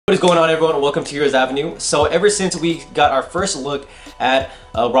What is going on, everyone? Welcome to Heroes Avenue. So ever since we got our first look at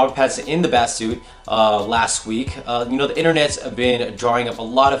Robert Pattinson in the Batsuit last week, the internet's been drawing up a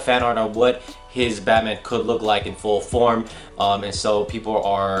lot of fan art on what his Batman could look like in full form, and so people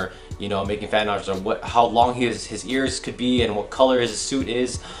are making fan art on how long his ears could be and what color his suit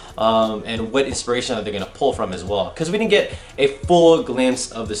is, and what inspiration are they going to pull from as well, because we didn't get a full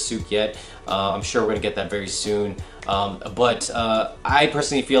glimpse of the suit yet. I'm sure we're going to get that very soon. But I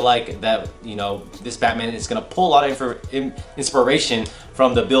personally feel like that this Batman is going to pull a lot of inspiration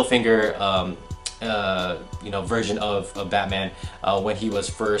from the Bill Finger version of Batman when he was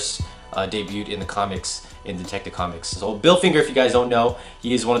first debuted in the comics, in Detective Comics. So Bill Finger, if you guys don't know,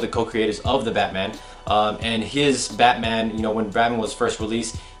 he is one of the co-creators of the Batman, and his Batman, when Batman was first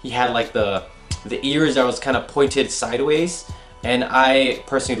released, he had like the ears that was kind of pointed sideways. And I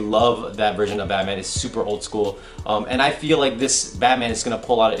personally love that version of Batman. It's super old school, and I feel like this Batman is going to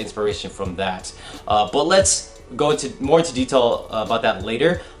pull a lot of inspiration from that. But let's go more into detail about that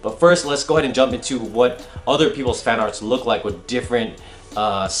later. But first, let's go ahead and jump into what other people's fan arts look like with different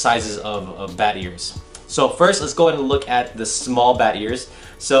sizes of bat ears. So first, let's go ahead and look at the small bat ears.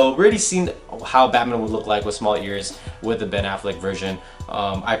 So we've already seen how Batman would look like with small ears with the Ben Affleck version.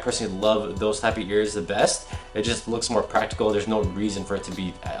 I personally love those type of ears the best. It just looks more practical. There's no reason for it to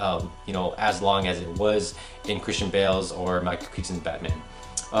be, as long as it was in Christian Bale's or Michael Keaton's Batman.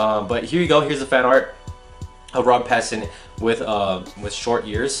 But here you go. Here's the fan art of Robert Pattinson with short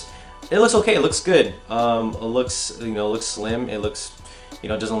ears. It looks okay. It looks good. It looks, looks slim. It looks,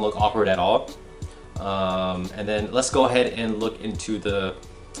 doesn't look awkward at all. And then let's go ahead and look into the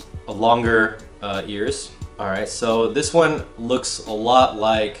longer ears. All right, so this one looks a lot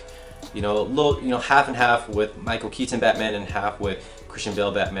like, half and half with Michael Keaton Batman and half with Christian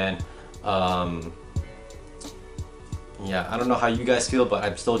Bale Batman. Yeah, I don't know how you guys feel, but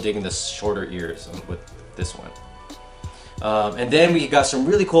I'm still digging the shorter ears with this one. And then we got some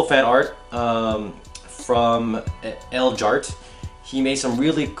really cool fan art from El Jart. He made some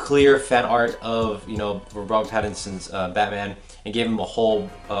really clear fan art of Robert Pattinson's Batman and gave him a whole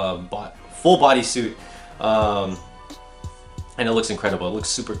full body suit, and it looks incredible. It looks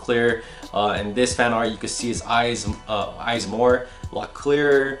super clear. In this fan art, you can see his eyes more, a lot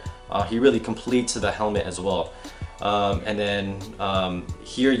clearer. He really completes the helmet as well. And then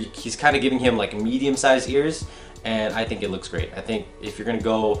here he's kind of giving him like medium-sized ears, and I think it looks great. I think if you're gonna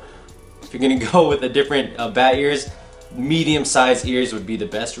go with the different bat ears, medium-sized ears would be the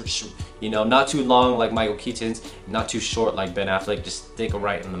best. Not too long like Michael Keaton's, not too short like Ben Affleck, just stick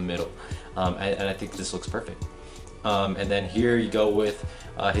right in the middle. And I think this looks perfect. And then here you go with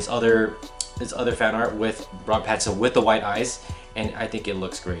his other fan art with Robert Pattinson with the white eyes, and I think it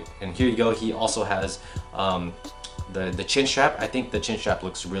looks great. And here you go, he also has the chin strap. I think the chin strap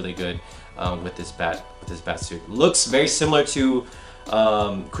looks really good with this bat suit. Looks very similar to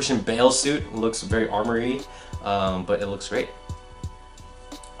Christian Bale's suit. Looks very armory, but it looks great.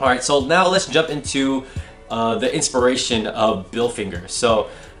 All right, so now let's jump into the inspiration of Bill Finger. So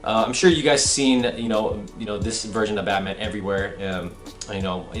I'm sure you guys seen this version of Batman everywhere,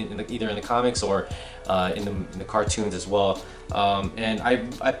 either in the comics or in the cartoons as well. And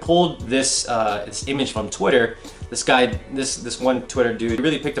I pulled this image from Twitter. This guy, this one Twitter dude,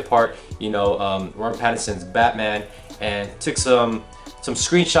 really picked apart Robert Pattinson's Batman and took some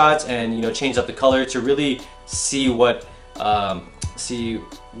screenshots and changed up the color to really see see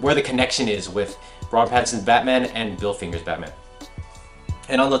where the connection is with Robert Pattinson's Batman and Bill Finger's Batman.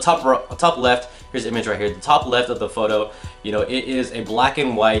 And on the top left, here's the image right here. The top left of the photo, it is a black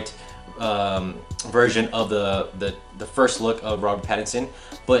and white version of the first look of Robert Pattinson.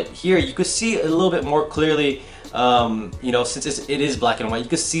 But here you could see a little bit more clearly, since it is black and white, you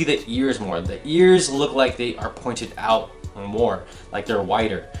could see the ears more. The ears look like they are pointed out more, like they're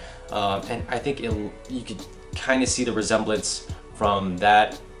wider. And I think you could kind of see the resemblance from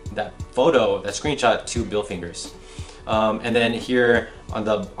that photo, that screenshot, to Bill Finger's. And then here on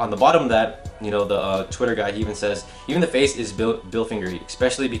the bottom of that, the Twitter guy, he even says, even the face is Bill Finger,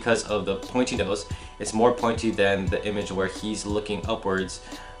 especially because of the pointy nose. It's more pointy than the image where he's looking upwards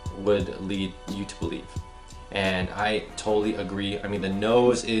would lead you to believe. And I totally agree. I mean, the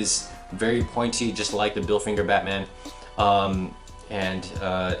nose is very pointy, just like the Bill Finger Batman. And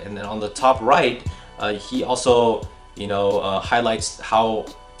then on the top right, he also highlights how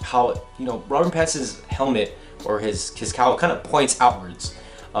Robert Pattinson's helmet or his cowl kind of points outwards,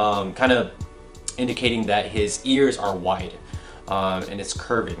 kind of indicating that his ears are wide, and it's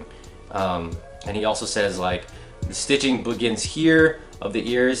curving. And he also says like the stitching begins here of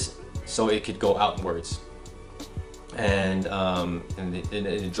the ears, so it could go outwards. and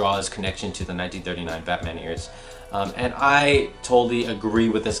it draws connection to the 1939 Batman eras. And I totally agree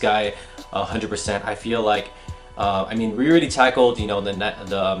with this guy 100%. I feel like, I mean, we already tackled, you know, the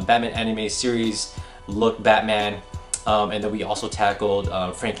Batman anime series look Batman, and then we also tackled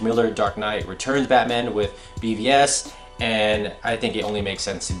Frank Miller Dark Knight Returns Batman with BVS, and I think it only makes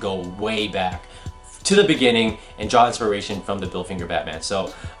sense to go way back to the beginning and draw inspiration from the Bill Finger Batman.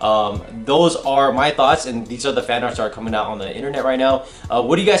 So those are my thoughts, and these are the fan arts that are coming out on the internet right now.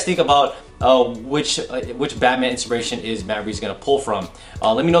 What do you guys think about which Batman inspiration is Matt Reeves gonna pull from?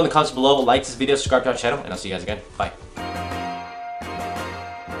 Let me know in the comments below. Like this video, subscribe to our channel, and I'll see you guys again. Bye.